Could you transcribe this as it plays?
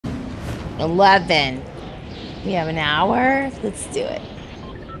11. We have an hour. Let's do it.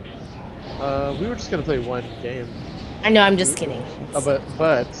 We were just gonna play one game. I know. I'm just kidding. But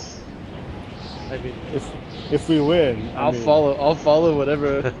I mean, if we win, I'll follow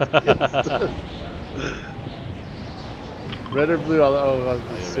whatever. Red or blue? I'll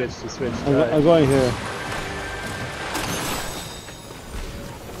switch. I'm going here.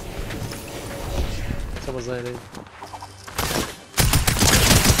 Someone's landing.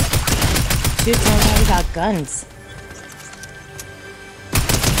 Dude, we got guns.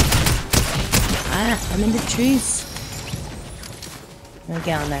 I'm in the trees. I'm gonna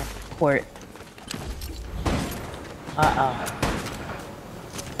get on that port.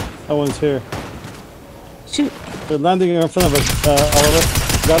 That one's here. Shoot. They're landing in front of us. Oliver.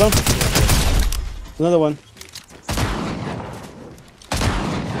 Got him? Another one.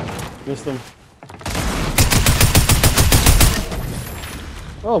 Missed him.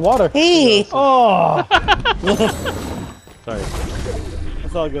 Oh, water. Hey. Oh. Sorry.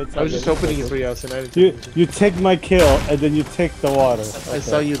 It's all good. I was just opening it for you, Austin. You take my kill and then you take the water. I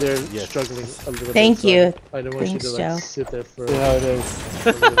saw you there struggling a little bit. Thank you. I didn't want you to sit there for. See how it is.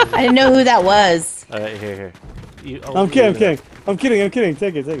 I didn't know who that was. Alright, here. I'm kidding.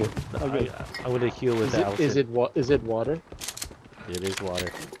 Take it. I'm gonna heal with that. Is it water? It is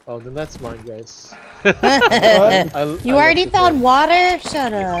water. Oh, then that's mine, guys. You already found water?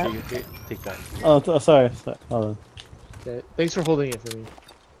 Shut up. Take that. Oh, sorry. Hold on. Okay, thanks for holding it for me.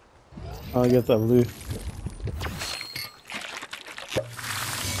 I'll get that blue.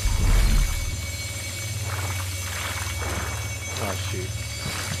 Oh shoot.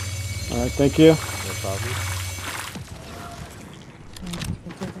 Alright, thank you. No problem.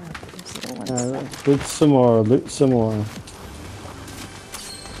 Loot some more.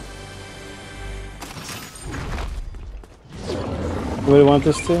 What do you want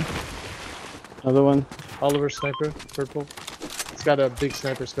this to? Another one? Oliver sniper, purple. It's got a big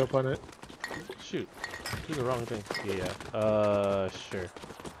sniper scope on it. Shoot. Do the wrong thing. Yeah. Sure.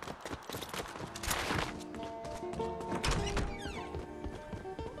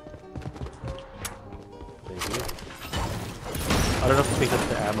 Thank you. I don't know if to pick up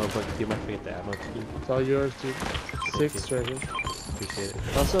the ammo, but you might pick up the ammo too. It's all yours, dude. 6 right here. Appreciate it.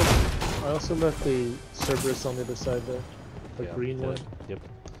 I also left the Cerberus on the other side there. The green one. Yep.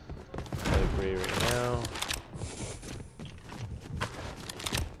 Got a gray right now.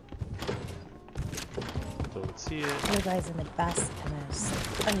 Don't see it. You guys in the best tennis.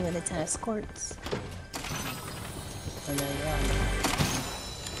 Are you in the tennis courts? Oh, no, you're on.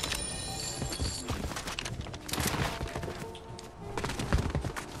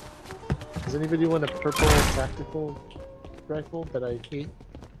 Does anybody want a purple tactical rifle that I hate?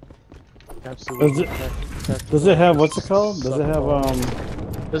 Absolutely. Does it have what's it called? Does it have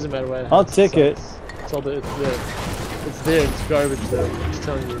Doesn't matter what it has. I'll take it. It's all it's there. It's there. It's garbage though. I'm just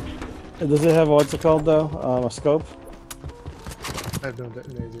telling you. Does it have what's it called though? A scope? I have no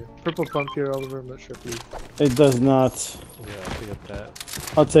idea. Purple pump here, Oliver. I'm not sure if you. It does not. Yeah, I'll pick up that.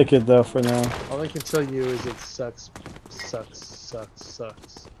 I'll take it though for now. All I can tell you is it sucks.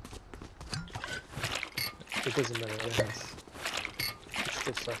 It doesn't matter what it has. It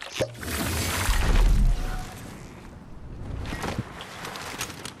still sucks.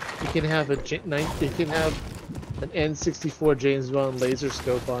 You can have an N64 James Bond laser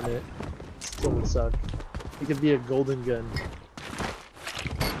scope on it. Still would suck. It could be a golden gun.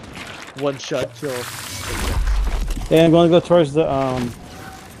 One shot kill. Yeah, I'm going to go towards the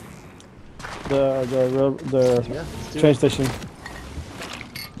train station.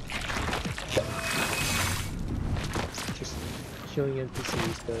 Just killing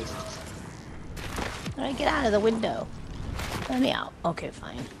NPCs, guys. Alright, get out of the window. Let me out. Okay,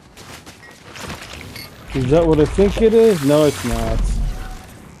 fine. Is that what I think it is? No, it's not.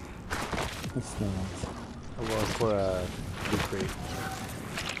 It's not. Well, it's for a loot crate.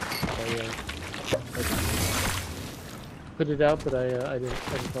 Put it out, but I didn't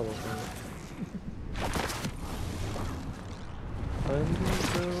follow it. I'm gonna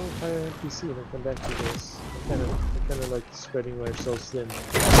go hire NPC and I'll come back to this. I'm kind of like spreading ourselves thin.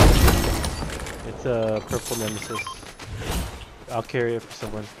 It's a purple nemesis. I'll carry it for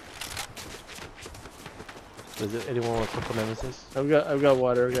someone. Does anyone want purple nemesis? I've got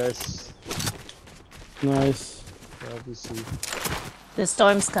water, guys. Nice. LBC. The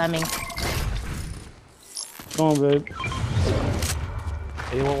storm's coming. Come on, babe.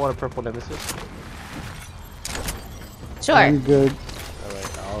 Anyone want a purple nemesis? Sure. I'm good.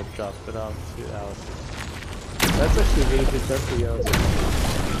 Alright, I'll drop it off to Alice. That's actually a really good gun for you, Alice.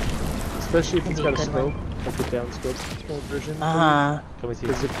 Especially if it's got a scope. like the downscope version. Uh-huh. Can we see?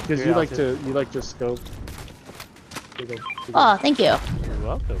 Because you like to scope. Oh, thank you. You're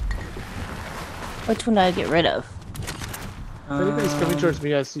welcome. Which one do I get rid of? If anybody's coming towards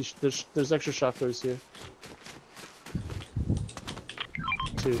me, I see there's extra shotguns here.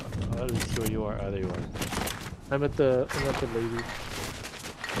 2. I'm not sure you are. Oh, there you are. I'm at the lady.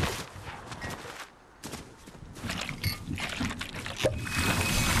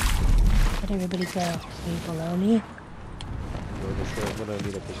 Where'd everybody go? Are you below me? Go this way. I'm gonna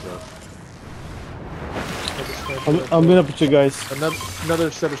meet up with you. I'm gonna put you guys. Another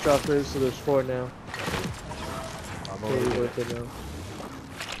set of shotguns, so there's 4 now. I'm Okay, over worth it now.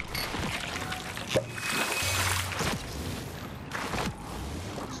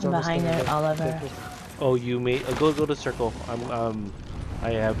 I'm behind there, Oliver. Oh, you may go to circle. I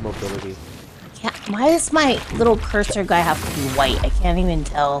have mobility. Yeah, why does my little cursor guy have to be white? I can't even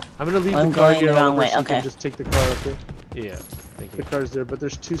tell. I'm gonna leave I'm the car going here. the wrong Oliver, way, so you okay. can just take the car up there. Yeah, thank The you. car's there, but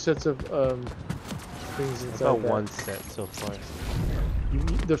there's 2 sets of things I inside. got that. 1 set so far.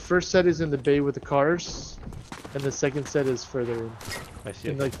 The first set is in the bay with the cars, and the second set is further in. I see.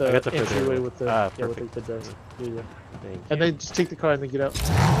 In like I the got the entryway further. with the Ah, yeah, with perfect. like the desk. Yeah. Thank you. And then just take the car and then get out.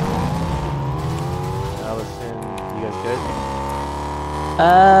 Allison, you guys good?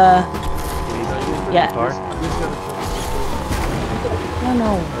 You need the Yeah. car? No, no.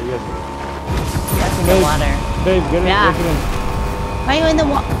 Oh, you guys good? That's in the Babe. water. Babe, get in, Yeah. get in. Why are you in the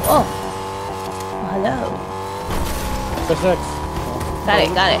water? Oh. Hello. Press X. Got it,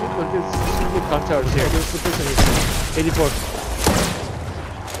 got it. Look, it's the clock towers here. There's the person here. 84.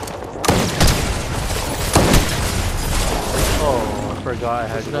 Oh, I forgot I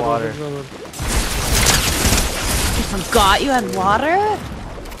had There's another water. one, there's another one. You forgot you had water?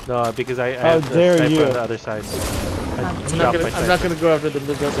 No, because I How have the dare sniper you. on the other side. I I'm dropped my I'm not sniper. gonna go after the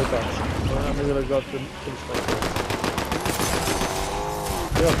mid-level box. I'm gonna go after the finish box.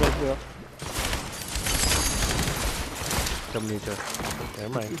 Yeah. Come need you.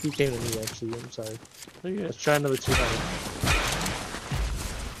 Never mind. He came to me actually. I'm sorry. Look at Let's it. try another 200.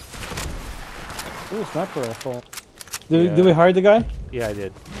 Ooh, sniper rifle. Yeah. Did we hire the guy? Yeah, I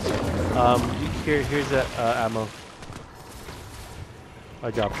did. Here's the ammo. I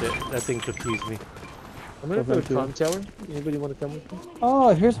dropped it. That thing confused me. I'm gonna go to Thank you. Con Tower. Anybody want to come with me? Oh,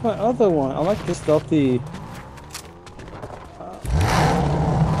 here's my other one. I like this stealthy.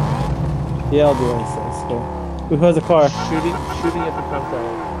 Yeah, I'll do what he says. So, who has a car? Shooting at the Con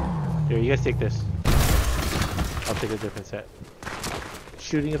Tower. Here, you guys take this. I'll take a different set.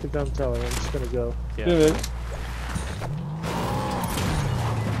 Shooting at the Con Tower. I'm just gonna go. Yeah. Give it.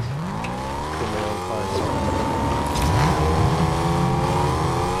 For my own fun.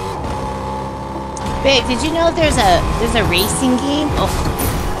 Babe, did you know there's a racing game? Oh,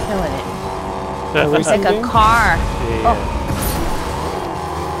 killing it. It's like a game? car. Yeah.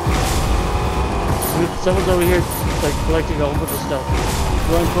 Dude, someone's over here, like collecting a whole bunch of stuff.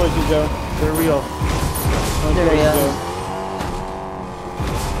 Run towards you, Joe. They're real. Run There towards we you, go.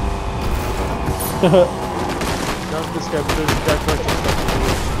 Joe. Not this guy, but there's a guy collecting stuff.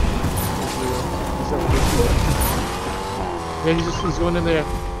 He's real. He's over here. Yeah, he's going in there.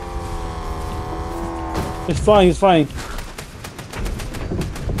 He's flying, he's flying.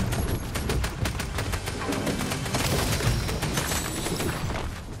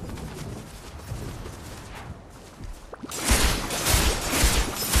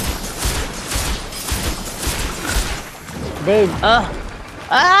 Babe, get out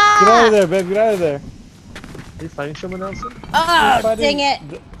Ah! of there, babe, get out of there. Are you fighting someone else? Oh, Fighting- dang it.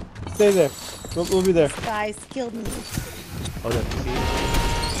 Stay there. We'll be there. Guys killed me. Oh, that's see?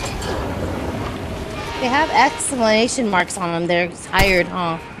 They have exclamation marks on them. They're tired,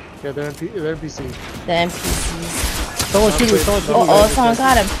 huh? Yeah, they're NPC. The NPCs. Someone shoot me, someone shoot me. Oh, someone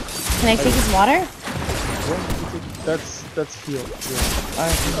got him. Can I take his water? That's heal.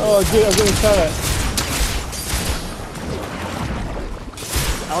 Yeah. Oh, dude, I'm getting shot at.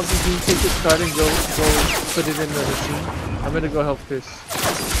 Allison, can you take this card and go put it in the machine? I'm gonna go help Chris.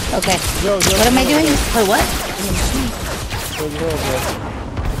 Okay. Joe, What am I doing? For what?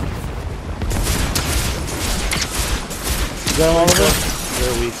 Got him all of them?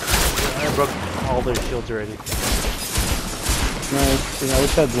 They're weak. I broke all their shields already. Nice. Yeah, I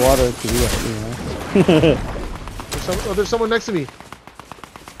wish I had water to do that, you know. There's someone next to me.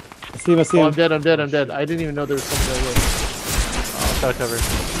 I see him, I see Oh, him. I'm dead. I didn't even know there was someone there. Oh, shot cover.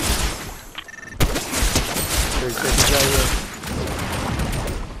 There's a guy here.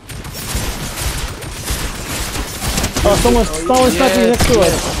 Oh, someone's sniping next to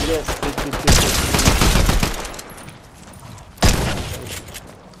us. Yes.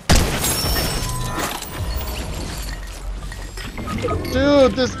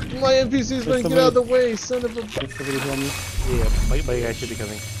 Dude, my NPC is gonna get out of the way, son of a. Somebody heal me. Yeah, my guy should be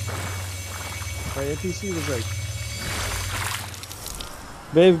coming. My NPC was like.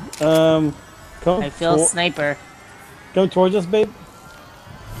 Babe, come. I feel sniper. Come towards us, babe.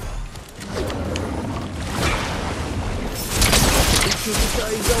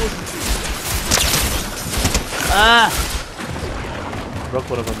 Ah! Broke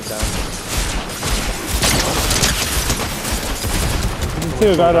one of them down.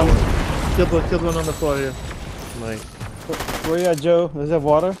 Two, got him. Killed one on the floor here. Nice. Where you at, Joe? Does he have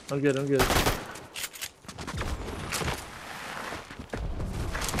water? I'm good.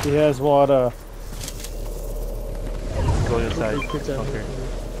 He has water. Go inside. Okay.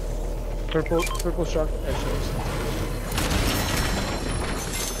 Purple shark.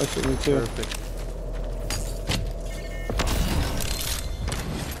 Actually, me too. Perfect.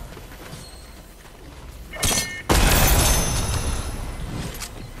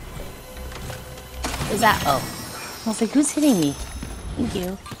 Is that? Oh. I was like, who's hitting me? Thank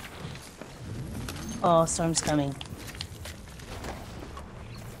you. Oh, storm's coming.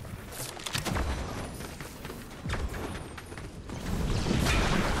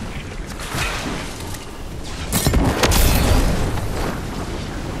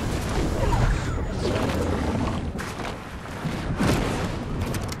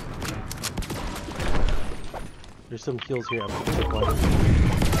 There's some kills here. I'm gonna take one.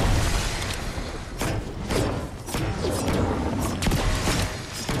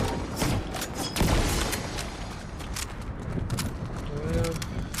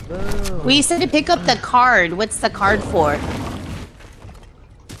 We said to pick up the card. What's the card for?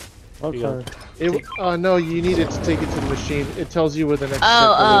 Okay. No, you needed to take it to the machine. It tells you where the next step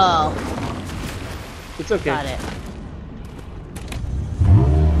Oh. is. It's okay. Got it.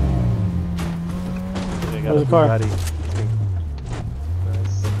 I got Where's a the car? Bugatti.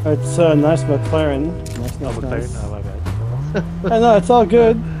 Nice. It's a nice McLaren. Nice, Oh, McLaren? nice. Oh, my bad. I know, it's all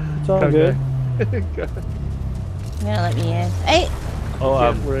good. It's all good. You're gonna let me in. Hey!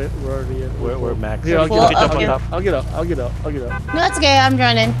 Oh, we're already in. we're max. Here, I'll Well, get up. okay. I'll get up. No, it's okay. I'm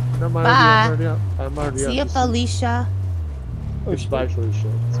running. No, I'm Bye. already up. I'm already See you, up. Felicia. It's bye, Felicia.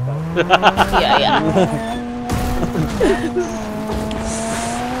 It's bye. Yeah.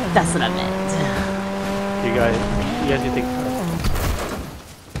 That's what I meant. You guys you think?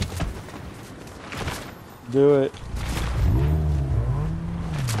 Do it.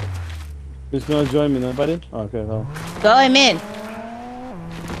 Who's gonna join me? Nobody? Okay, well. Go, I'm in.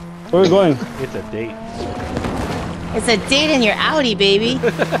 Where are we going? It's a date. It's a date in your Audi, baby.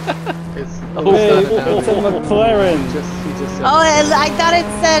 It's Hey, it's a McLaren. He just said. Oh, I thought it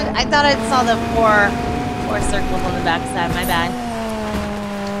said. I thought I saw the four circles on the backside. My bad.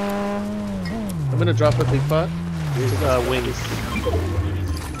 I'm gonna drop a big pot. Here's wings.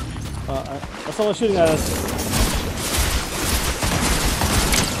 Someone shooting at us.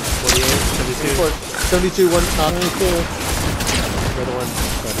 48, 72, 72. one knock. Another one.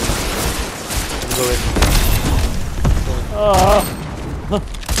 I'm gonna go in.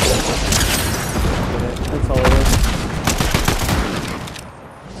 That's all it is.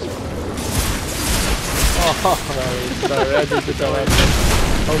 Sorry, I did get that last one.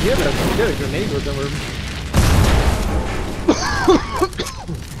 Oh, he had a grenade with him.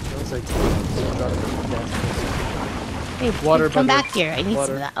 That was like, Hey, Water, come brother. back here. I need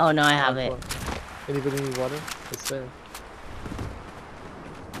some of that. Oh no, I have it. Anybody need water? It's there.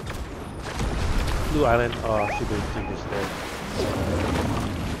 Blue Island. Oh, she did just there.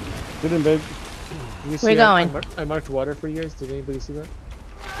 Get in, babe. You see We're going. I marked water for you guys. Did anybody see that?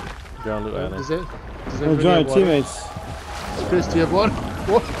 You're on Blue Island. Does it? Does We're everybody joining have water? teammates. Chris, do you have water?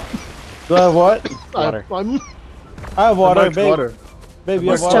 What? Do I have what? Water. I have water, I marked babe. water. Babe, you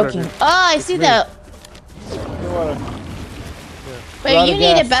have Marked water. water. Oh, I see that. Get water. But Out you of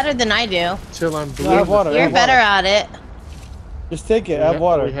need gas. it better than I do. Till I'm blue. I have water. I You're have better water. at it. Just take it. I have We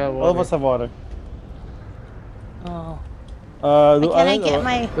water. have All of water. us have water. Oh. Blue Can I Island get or-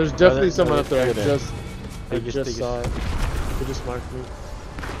 my? There's definitely Oh, someone up there. I there. just They just saw it. They just marked me.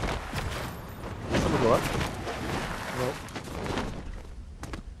 Someone go up? Nope.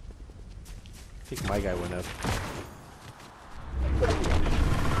 I think my guy went up.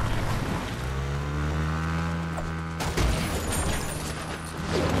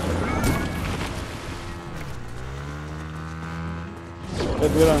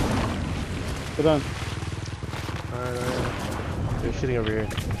 Babe, get on. Get on. Alright. They're shooting over here.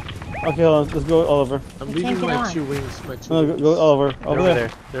 Okay, hold on. Let's go all over. I'm I leaving can't get my on. 2 wings. My 2 No, wings. go all over. They're Over over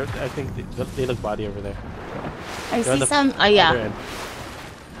there. there. I think they look body over there. I They're on see the some. Oh other yeah. end.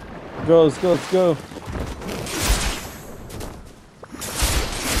 Go, let's go, let's go.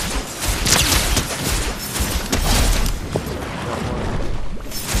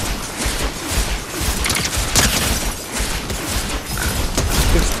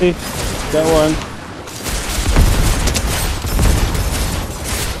 See? Got one.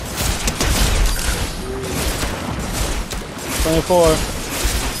 24.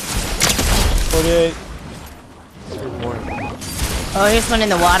 48. There's more. Oh, here's one in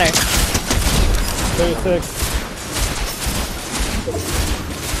the water. 36.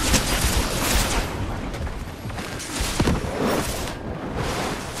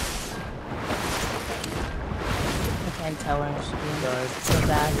 I can't tell where I should be. So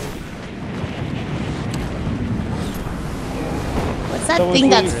bad. What's that Someone's thing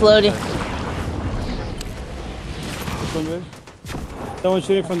that's shooting. floating? This one, babe. Someone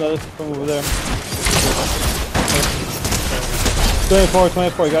shooting from over there. 24,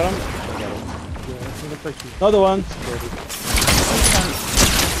 24. You got him? Another one.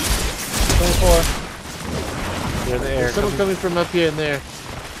 24. They're in the air. There's someone coming from up here and there.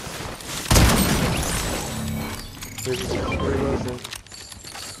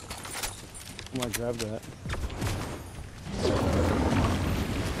 I might grab that.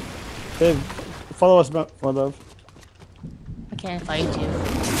 Babe, follow us, above. I can't find you.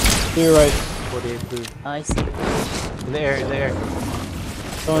 To your right. 48 blue. Oh, I see. In the air, in the air.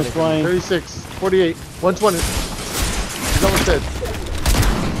 Someone's flying. 36, 48, 120. He's almost dead.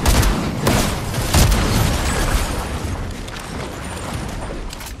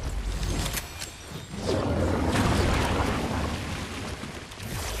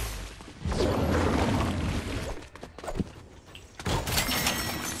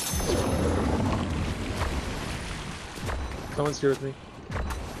 Someone's here with me.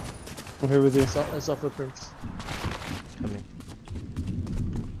 I'm here with you. I saw footprints. Coming.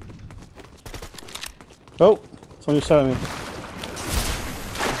 Oh, someone just shot at me.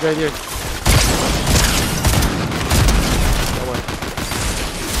 He's right here. That one.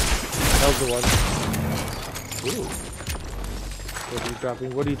 That was the one. Ooh. What are you dropping?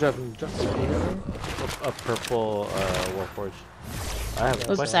 What are you dropping? A purple Warforge. I have a Oops,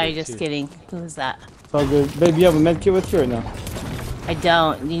 question sorry, too. just kidding. Who was that? It's all good. Babe, you have a med kit with you right now? I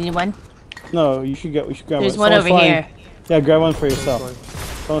don't. You need one? No, you should get. We should grab There's one. one Someone's over flying. here. Yeah, grab one for yourself.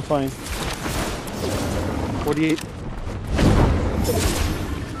 Someone's flying. 48.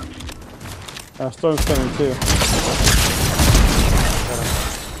 Storm's coming too.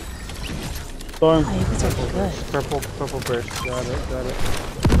 Storm. Oh, you guys are good. Purple burst. Got it, got it.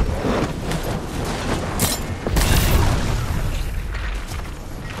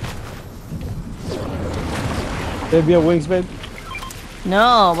 Babe, you have wings, babe?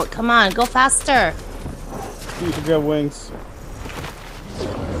 No, but come on, go faster. You should grab wings.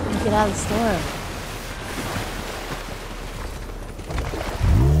 Get out of the storm.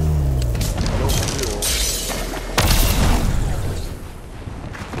 No fuel.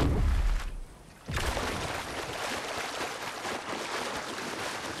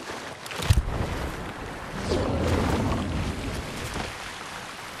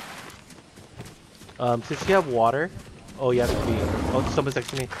 Since you have water, oh, you have to be. Oh, someone's next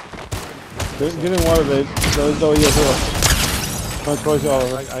to me. Get in water, babe. Those are your heal. Come towards you,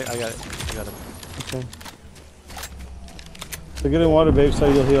 Oliver. I got it. I got him. Okay. So get in water, babe,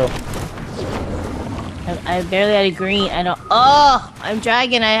 so you'll heal. I barely had a green. I don't. Oh, I'm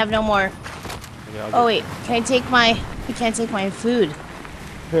dragging. I have no more. Okay, I'll Oh wait, can I take my? You can't take my food.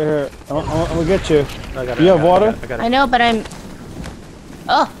 Here. I'm gonna get you. I got it. You have water? I got it. I know, but I'm.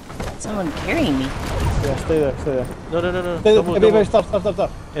 Oh, someone carrying me. Yeah, stay there, stay there. No. Stay there. Don't move, Hey, don't babe, move.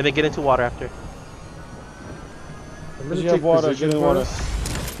 stop. And then get into water after. I'm You gonna have take water, position get in for water. us.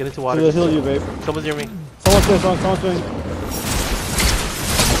 Get into So water. they'll heal you, babe. Someone's near me. Someone's here, someone's doing.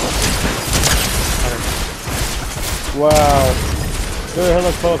 Wow. Very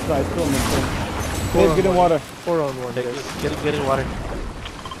hella close, nice. Still in this thing. Babe, get in water. 4 on 1. Get in water.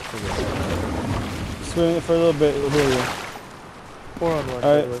 Swim it for a little bit, it'll heal you. 4 on 1.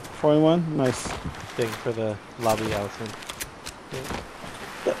 Alright, 4 and 1, nice. Thing for the lobby, Allison.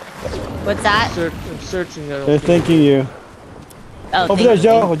 What's that? I'm searching. I don't They're see thanking you. Oh, Over thank there, you.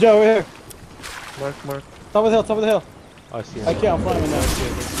 Joe, Joe, over here. Mark. Top of the hill. Oh, I see him. I can't, I'm flying right now.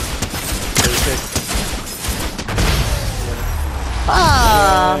 36.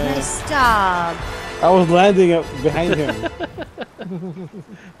 Oh, nice job. I was landing up behind him.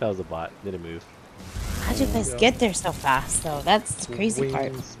 That was a bot. Didn't move. How'd you guys get there so fast, though? That's the crazy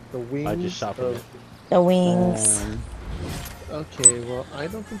part. The wings. I just shot from it. The wings. Okay, well, I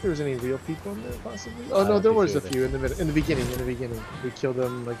don't think there was any real people in there, possibly. Oh I no, don't there think was so a few in the beginning. We killed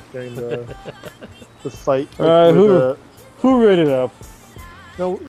them like during the fight. Alright, with who rated up? no,